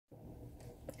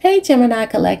Hey Gemini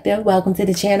Collective, welcome to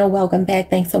the channel. Welcome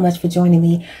back. Thanks so much for joining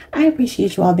me. I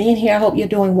appreciate you all being here. I hope you're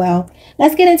doing well.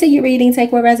 Let's get into your reading.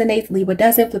 Take what resonates, leave what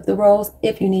doesn't, flip the roles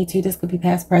if you need to. This could be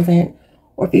past, present,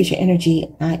 or future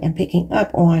energy. I am picking up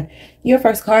on. Your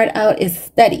first card out is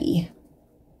Study.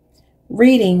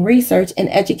 Reading, research,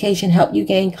 and education help you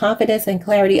gain confidence and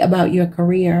clarity about your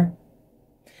career.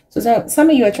 So some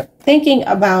of you are thinking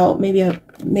about maybe a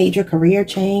major career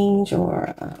change,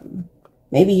 or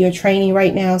maybe you're training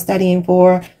right now, studying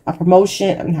for a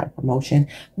promotion. Not a promotion,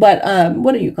 but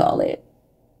what do you call it?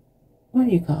 What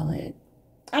do you call it?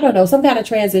 I don't know, some kind of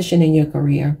transition in your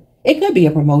career. It could be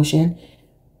a promotion.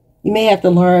 You may have to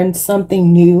learn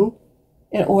something new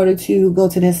in order to go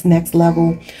to this next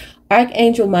level.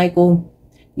 Archangel Michael,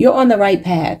 you're on the right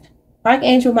path.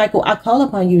 Archangel Michael, I call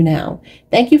upon you now.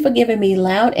 Thank you for giving me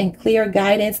loud and clear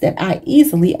guidance that I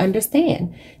easily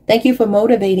understand. Thank you for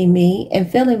motivating me and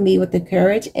filling me with the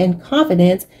courage and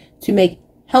confidence to make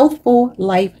healthful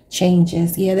life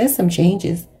changes. Yeah, there's some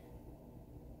changes.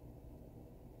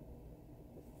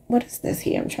 What is this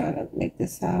here? I'm trying to make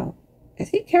this out. Is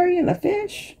he carrying a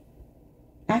fish?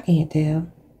 I can't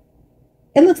tell.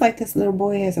 It looks like this little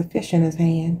boy has a fish in his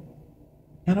hand.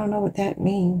 I don't know what that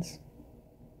means.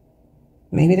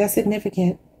 Maybe that's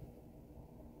significant.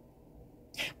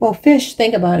 Well, fish,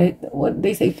 think about it. What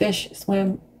they say, fish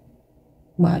swim.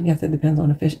 Well, I guess it depends on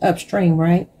the fish. Upstream,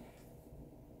 right?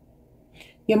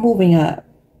 You're moving up.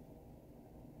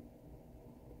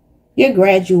 You're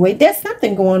graduating. There's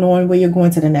something going on where you're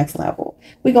going to the next level.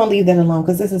 We're going to leave that alone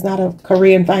because this is not a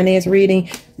career and finance reading.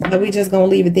 But we're just going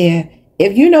to leave it there.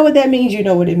 If you know what that means, you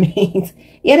know what it means.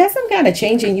 Yeah, that's some kind of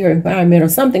change in your environment or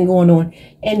something going on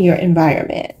in your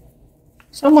environment.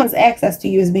 Someone's access to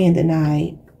you is being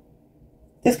denied.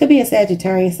 This could be a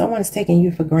Sagittarius. Someone's taking you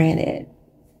for granted.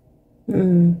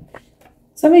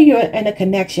 Some of you are in a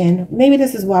connection. Maybe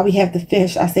this is why we have the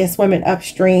fish. I said swimming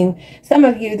upstream. Some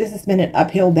of you, this has been an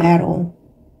uphill battle.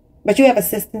 But you have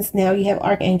assistance now. You have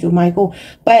Archangel Michael.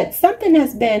 But something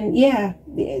has been,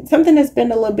 something has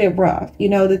been a little bit rough. You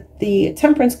know, the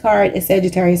Temperance card is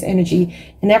Sagittarius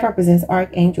energy, and that represents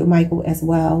Archangel Michael as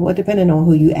well. Well, depending on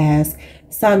who you ask.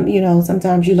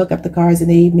 Sometimes you look up the cards and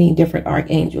they mean different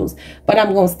archangels. But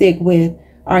I'm going to stick with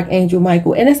Archangel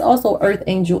Michael. And it's also Earth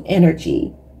Angel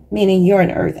energy, meaning you're an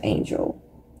Earth Angel.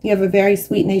 You have a very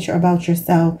sweet nature about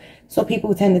yourself. So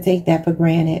people tend to take that for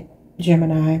granted,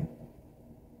 Gemini.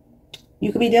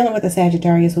 You could be dealing with a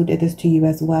Sagittarius who did this to you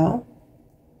as well.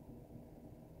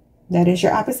 That is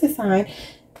your opposite sign.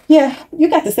 Yeah, you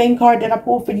got the same card that I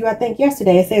pulled for you, I think,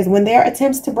 yesterday. It says, when their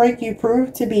attempts to break you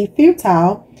prove to be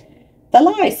futile, the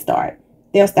lies start.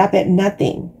 They'll stop at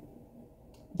nothing,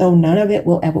 though none of it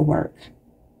will ever work.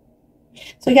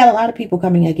 So you got a lot of people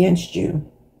coming against you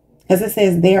because it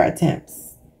says their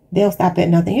attempts. They'll stop at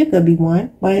nothing. It could be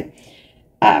one, but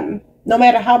no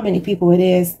matter how many people it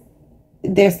is,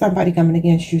 there's somebody coming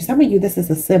against you. Some of you, this is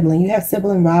a sibling. You have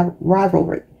sibling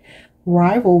rivalry.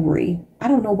 I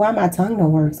don't know why my tongue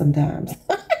don't work sometimes.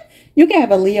 You can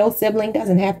have a Leo sibling.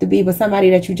 Doesn't have to be, but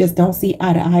somebody that you just don't see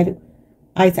eye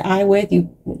to eye with. You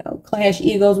know, clash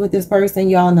egos with this person.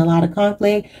 Y'all in a lot of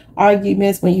conflict,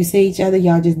 arguments. When you see each other,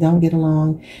 y'all just don't get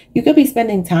along. You could be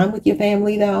spending time with your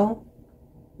family, though.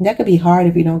 That could be hard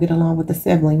if you don't get along with the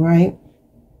sibling, right?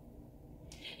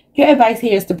 Your advice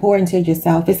here is to pour into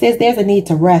yourself. It says there's a need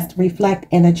to rest, reflect,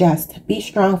 and adjust. Be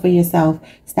strong for yourself.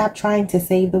 Stop trying to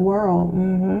save the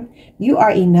world. You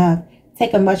are enough.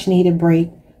 Take a much needed break.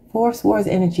 Four of Swords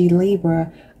energy,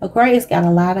 Libra. Aquarius got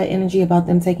a lot of energy about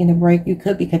them taking a break. You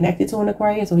could be connected to an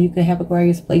Aquarius, or you could have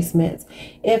Aquarius placements.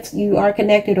 If you are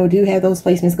connected or do have those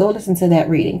placements, go listen to that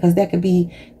reading because that could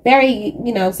be very,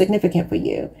 significant for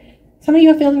you. Some of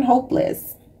you are feeling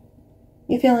hopeless.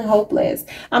 You're feeling hopeless.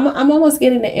 I'm almost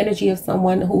getting the energy of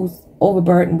someone who's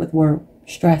overburdened with work,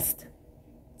 stressed,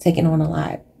 taking on a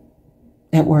lot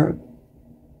at work.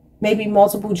 Maybe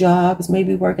multiple jobs,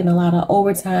 maybe working a lot of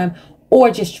overtime, or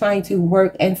just trying to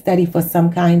work and study for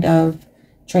some kind of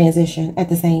transition at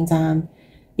the same time.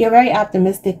 You're very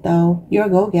optimistic, though. You're a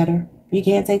go-getter. You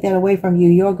can't take that away from you.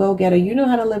 You're a go-getter. You know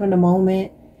how to live in the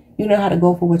moment. You know how to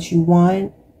go for what you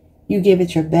want. You give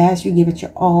it your best. You give it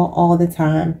your all the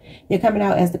time. You're coming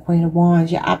out as the Queen of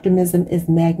Wands. Your optimism is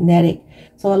magnetic.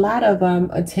 So a lot of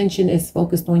attention is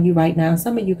focused on you right now.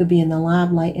 Some of you could be in the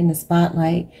limelight, in the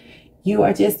spotlight. You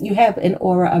have an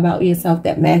aura about yourself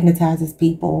that magnetizes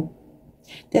people.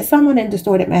 There's someone in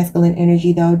distorted masculine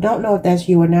energy, though. Don't know if that's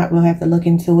you or not. We'll have to look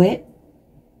into it.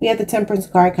 We have the Temperance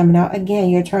card coming out. Again,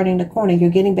 you're turning the corner. You're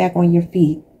getting back on your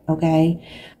feet, okay?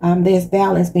 There's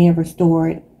balance being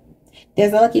restored.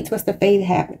 There's a lucky twist of fate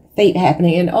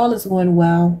happening, and all is going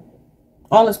well.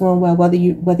 All is going well, whether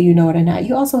you know it or not.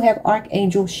 You also have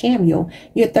Archangel Shamuel.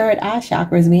 Your third eye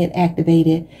chakra is being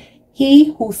activated.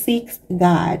 He who seeks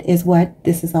God is what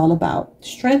this is all about.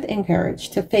 Strength and courage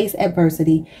to face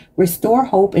adversity, restore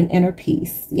hope and inner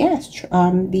peace. Yes,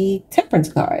 the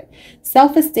Temperance card.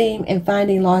 Self-esteem and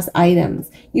finding lost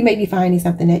items. You may be finding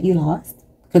something that you lost.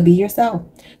 Could be yourself.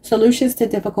 Solutions to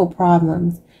difficult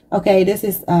problems. Okay, this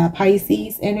is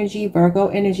Pisces energy, Virgo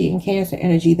energy, and Cancer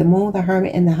energy. The Moon, the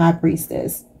Hermit, and the High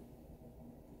Priestess.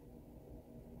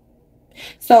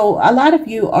 So a lot of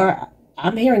you are,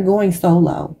 I'm hearing, going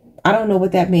solo. I don't know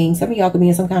what that means. Some of y'all could be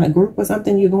in some kind of group or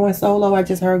something. You're going solo. I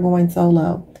just heard going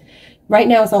solo. Right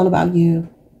now, it's all about you.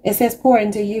 It says pour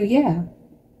into you. Yeah.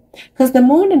 Because the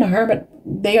Moon and the Hermit,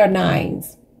 they are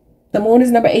nines. The Moon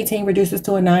is number 18, reduces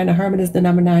to a 9. The Hermit is the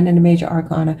number 9 in the major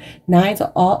arcana. Nines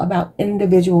are all about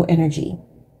individual energy.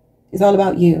 It's all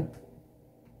about you.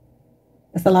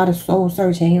 It's a lot of soul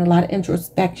searching, a lot of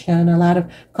introspection, a lot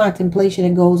of contemplation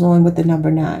that goes on with the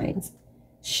number 9s.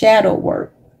 Shadow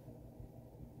work.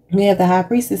 We have the High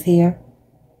Priestess here.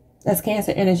 That's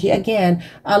Cancer energy. Again,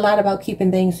 a lot about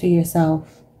keeping things to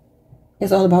yourself.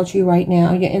 It's all about you right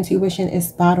now. Your intuition is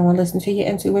spot on. Listen to your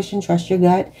intuition. Trust your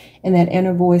gut and that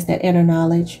inner voice, that inner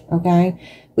knowledge. Okay.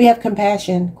 We have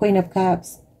compassion, Queen of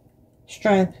Cups,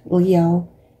 strength,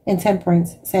 Leo, and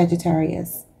temperance,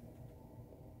 Sagittarius.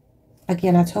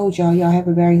 Again, I told y'all have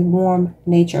a very warm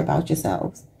nature about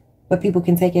yourselves. But people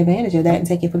can take advantage of that and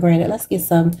take it for granted. Let's get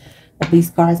some of these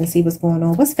cards and see what's going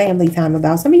on. What's family time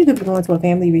about? Some of you could be going to a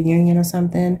family reunion or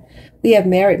something. We have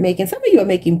merit making. Some of you are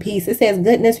making peace. It says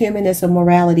goodness, humanness, and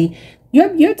morality.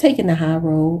 You're taking the high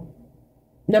road.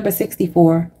 Number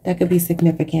 64. That could be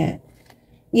significant.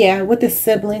 Yeah, with the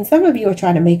sibling. Some of you are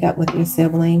trying to make up with your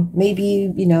sibling.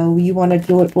 Maybe, you want to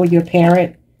do it for your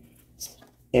parent.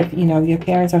 If, your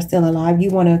parents are still alive. You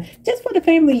want to, just for the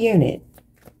family unit.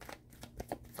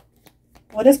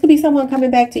 Well, this could be someone coming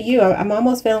back to you. I'm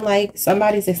almost feeling like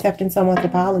somebody's accepting someone's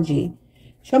apology.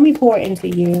 Show me pour into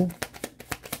you.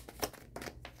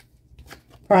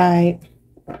 Pride.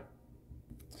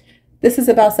 This is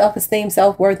about self-esteem,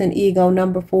 self-worth, and ego,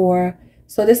 number 4.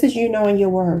 So this is you knowing your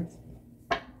worth.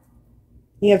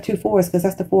 You have 2 4s because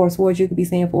that's the 4 of swords. You could be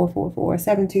saying 4, 4, 4,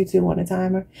 7, 2, 2 on a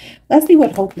timer. Let's see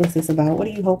what hopeless is about. What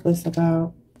are you hopeless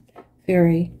about?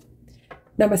 Fury.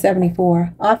 Number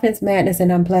 74, offense, madness,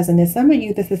 and unpleasantness. Some of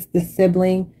you, this is the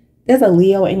sibling. There's a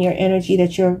Leo in your energy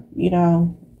that you're, you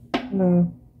don't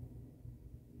know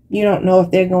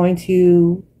if they're going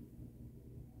to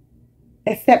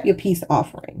accept your peace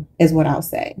offering, is what I'll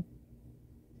say.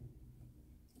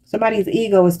 Somebody's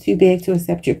ego is too big to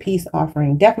accept your peace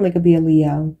offering. Definitely could be a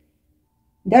Leo.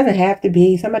 Doesn't have to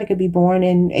be. Somebody could be born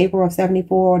in April of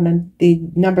 74, and the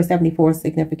number 74 is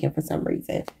significant for some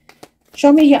reason.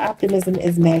 Show me your optimism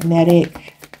is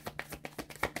magnetic.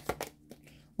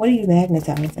 What are you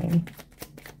magnetizing?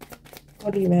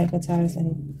 What are you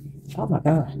magnetizing? Oh my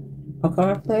God. A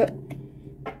conflict.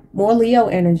 More Leo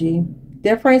energy.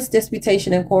 Difference,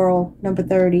 disputation, and quarrel. Number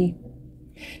 30.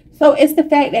 So it's the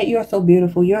fact that you're so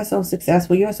beautiful. You're so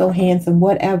successful. You're so handsome.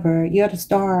 Whatever. You're the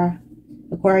star.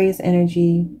 Aquarius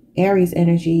energy. Aries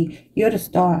energy. You're the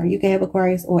star. You can have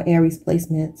Aquarius or Aries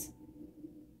placements.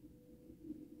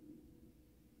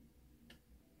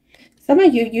 Some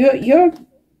of you, your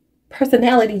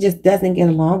personality just doesn't get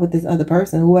along with this other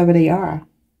person, whoever they are.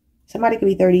 Somebody could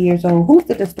be 30 years old. Who's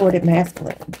the distorted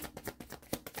masculine?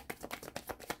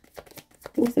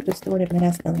 Who's the distorted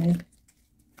masculine?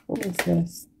 Who is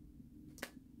this?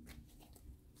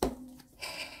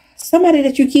 Somebody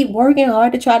that you keep working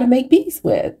hard to try to make peace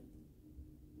with.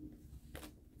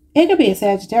 It could be a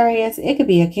Sagittarius. It could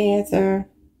be a Cancer.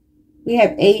 We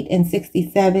have 8 and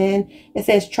 67. It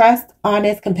says trust,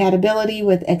 honest, compatibility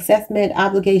with assessment,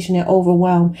 obligation, and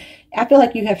overwhelm. I feel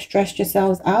like you have stressed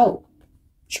yourselves out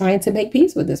trying to make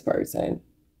peace with this person.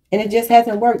 And it just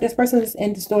hasn't worked. This person is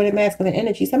in distorted masculine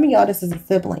energy. Some of y'all, this is a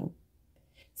sibling.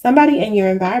 Somebody in your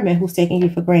environment who's taking you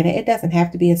for granted. It doesn't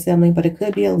have to be a sibling, but it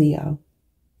could be a Leo.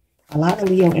 A lot of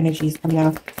Leo energy is coming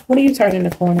out. What are you turning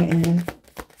the corner in?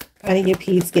 Finding your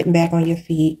peace, getting back on your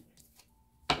feet.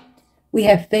 We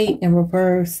have fate in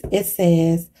reverse. It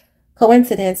says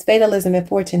coincidence, fatalism, and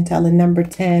fortune telling, number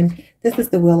 10. This is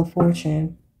the Wheel of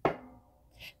Fortune.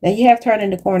 Now you have turning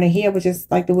the corner here, which is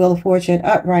like the Wheel of Fortune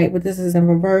upright, but this is in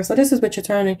reverse. So this is what you're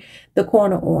turning the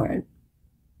corner on.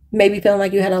 Maybe feeling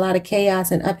like you had a lot of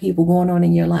chaos and upheaval going on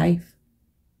in your life.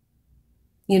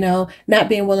 Not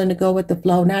being willing to go with the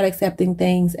flow, not accepting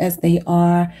things as they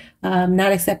are,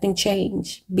 not accepting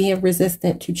change, being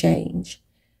resistant to change.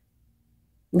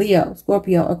 Leo,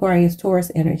 Scorpio, Aquarius,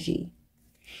 Taurus energy.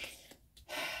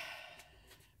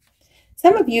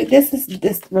 Some of you,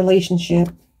 this relationship,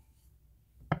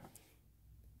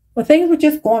 well, things were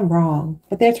just going wrong,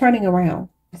 but they're turning around.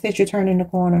 It says you're turning the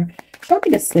corner. Show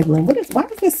me the sibling. Why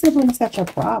is this sibling such a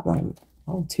problem?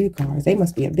 Oh, 2 cards. They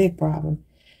must be a big problem.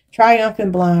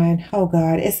 Triumphant blind. Oh,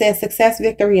 God. It says success,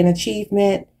 victory, and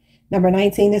achievement. Number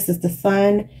 19, this is the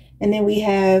sun. And then we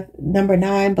have number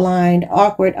 9, blind,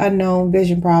 awkward, unknown,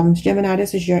 vision problems. Gemini,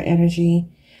 this is your energy.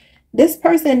 This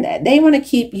person, they want to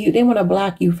keep you, they want to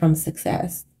block you from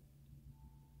success.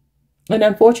 And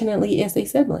unfortunately, it's a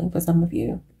sibling for some of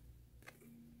you.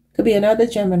 Could be another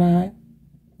Gemini.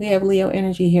 We have Leo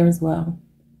energy here as well.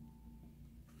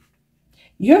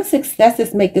 Your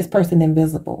successes make this person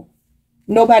invisible.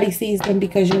 Nobody sees them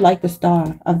because you're like the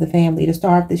star of the family, the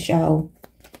star of the show.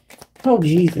 Oh,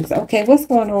 Jesus. Okay, what's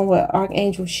going on with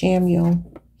Archangel Samuel?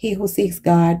 He who seeks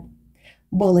God,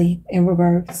 bully in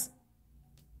reverse.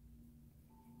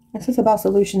 This is about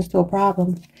solutions to a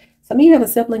problem. Some of you have a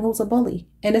sibling who's a bully,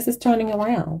 and this is turning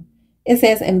around. It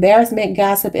says embarrassment,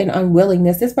 gossip, and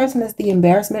unwillingness. This person is the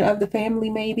embarrassment of the family,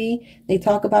 maybe. They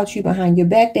talk about you behind your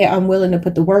back. They're unwilling to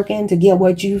put the work in to get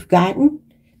what you've gotten.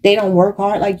 They don't work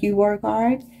hard like you work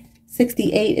hard.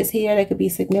 68 is here. That could be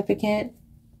significant.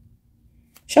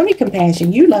 Show me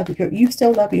compassion. You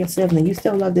still love your sibling. You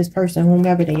still love this person,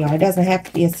 whomever they are. It doesn't have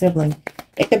to be a sibling.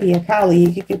 It could be a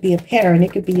colleague. It could be a parent.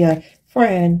 It could be a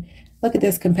friend. Look at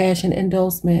this compassion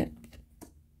endorsement.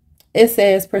 It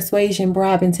says persuasion,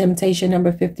 bribe, and temptation,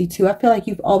 number 52. I feel like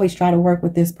you've always tried to work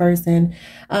with this person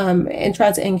and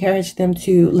try to encourage them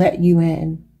to let you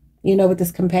in. You know, with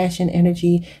this compassion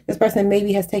energy, this person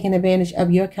maybe has taken advantage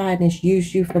of your kindness,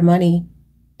 used you for money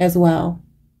as well.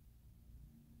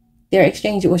 They're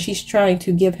exchanging, well, she's trying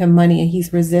to give him money and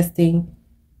he's resisting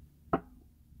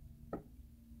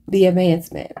the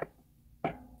advancement.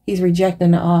 He's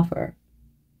rejecting the offer.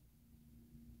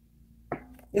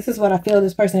 This is what I feel.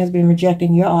 This person has been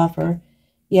rejecting your offer.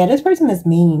 Yeah, this person is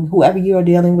mean, whoever you are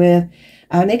dealing with.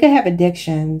 They could have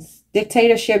addictions,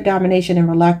 dictatorship, domination, and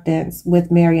reluctance with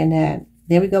marionette.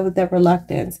 There we go with that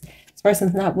reluctance. This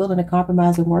person's not willing to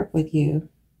compromise and work with you.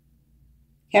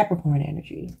 Capricorn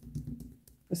energy.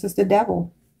 This is the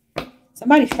devil.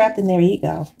 Somebody's trapped in their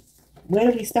ego. Where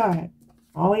did we start?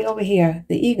 All the way over here.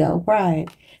 The ego, pride.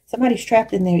 Somebody's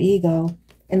trapped in their ego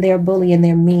and they're a bully and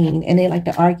they're mean and they like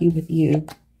to argue with you.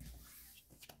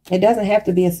 It doesn't have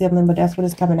to be a sibling, but that's what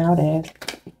it's coming out as.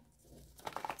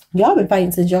 Y'all been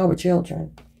fighting since y'all were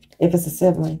children. If it's a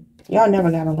sibling. Y'all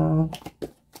never got along.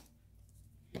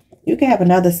 You can have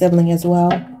another sibling as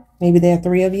well. Maybe there are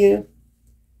 3 of you.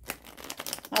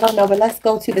 I don't know, but let's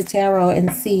go to the tarot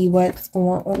and see what's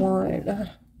going on.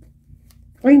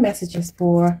 3 messages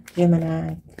for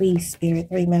Gemini. Please, Spirit.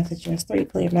 3 messages. 3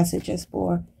 clear messages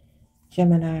for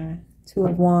Gemini. 2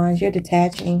 of Wands. You're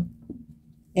detaching.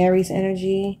 Aries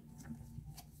energy.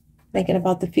 Thinking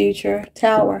about the future.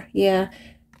 Tower. Yeah.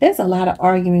 There's a lot of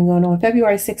arguing going on.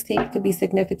 February 16th could be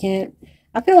significant.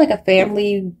 I feel like a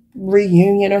family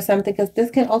reunion or something, because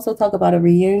this can also talk about a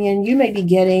reunion. You may be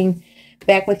getting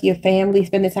back with your family,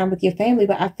 spending time with your family,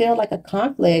 but I feel like a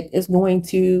conflict is going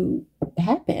to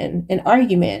happen. An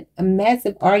argument, a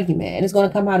massive argument, and it's going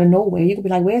to come out of nowhere. You could be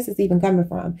like, where's this even coming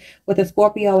from? With a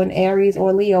Scorpio and Aries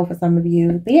or Leo for some of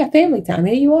you. But yeah, family time.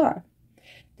 Here you are.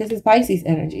 This is Pisces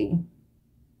energy.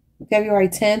 February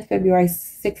 10th, February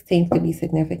 16th could be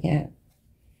significant.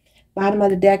 Bottom of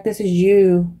the deck, this is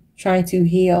you trying to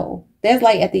heal. There's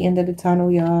light at the end of the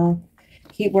tunnel, y'all.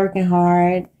 Keep working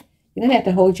hard. You're going to have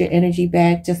to hold your energy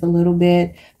back just a little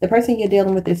bit. The person you're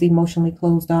dealing with is emotionally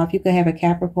closed off. You could have a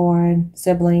Capricorn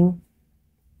sibling.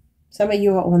 Some of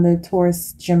you are on the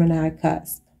Taurus Gemini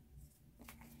cusp.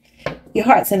 Your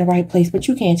heart's in the right place, but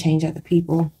you can't change other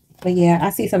people. But yeah, I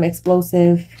see some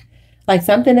explosive, like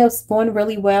something that's going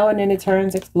really well and then it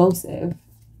turns explosive.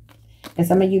 And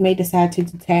some of you may decide to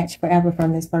detach forever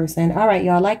from this person. All right,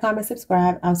 y'all. Like, comment,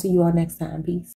 subscribe. I'll see you all next time. Peace.